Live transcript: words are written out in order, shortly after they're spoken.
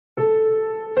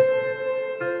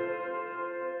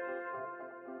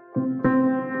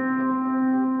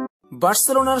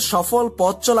বার্সেলোনার সফল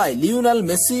পথ চলায় লিওনেল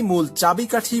মেসি মূল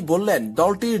চাবিকাঠি বললেন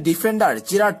দলটির ডিফেন্ডার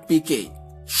জেরার্ড পিকে।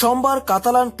 সোমবার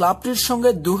কাতালান ক্লাবটির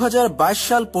সঙ্গে 2022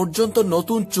 সাল পর্যন্ত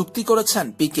নতুন চুক্তি করেছেন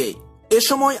পিকে। এ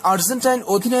সময় আর্জেন্টাইন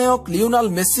অধিনায়ক লিওনেল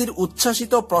মেসির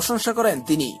উচ্ছ্বাসিত প্রশংসা করেন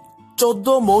তিনি।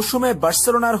 14 মৌসুমে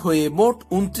বার্সেলোনার হয়ে মোট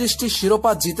 29টি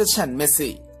শিরোপা জিতেছেন মেসি।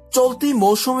 চলতি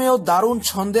মৌসুমেও দারুণ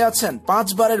ছন্দে আছেন 5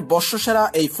 বারের বর্ষসেরা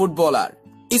এই ফুটবলার।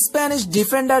 স্প্যানিশ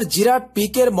ডিফেন্ডার জেরার্ড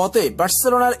পিকের মতে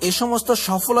বার্সেলোনার এ সমস্ত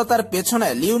সফলতার পেছনে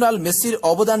লিওনেল মেসির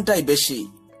অবদানটাই বেশি।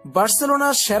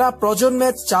 বার্সেলোনার সেরা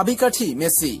প্রজন্মের চাবিকাঠি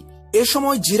মেসি। এ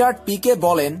সময় জেরার্ড পিকে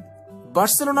বলেন,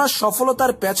 বার্সেলোনার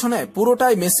সফলতার পেছনে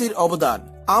পুরোটাই মেসির অবদান।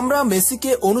 আমরা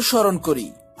মেসিকে অনুসরণ করি।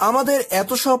 আমাদের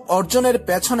এত সব অর্জনের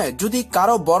পেছনে যদি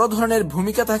কারো বড় ধরনের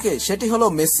ভূমিকা থাকে সেটি হলো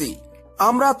মেসি।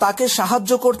 আমরা তাকে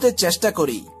সাহায্য করতে চেষ্টা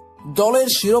করি। দলের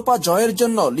শিরোপা জয়ের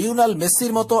জন্য লিওনেল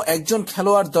মেসির মতো একজন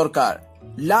খেলোয়াড় দরকার।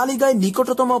 লা লিগায়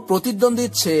নিকটতম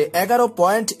প্রতিদ্বন্দ্বীর চেয়ে 11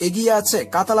 পয়েন্ট এগিয়ে আছে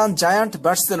কাতালান জায়ান্ট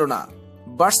বার্সেলোনা।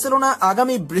 বার্সেলোনা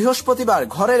আগামী বৃহস্পতিবার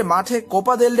ঘরের মাঠে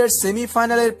কোপা দেল রের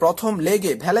সেমিফাইনালের প্রথম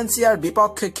লেগে ভ্যালেন্সিয়ার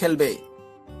বিপক্ষে খেলবে।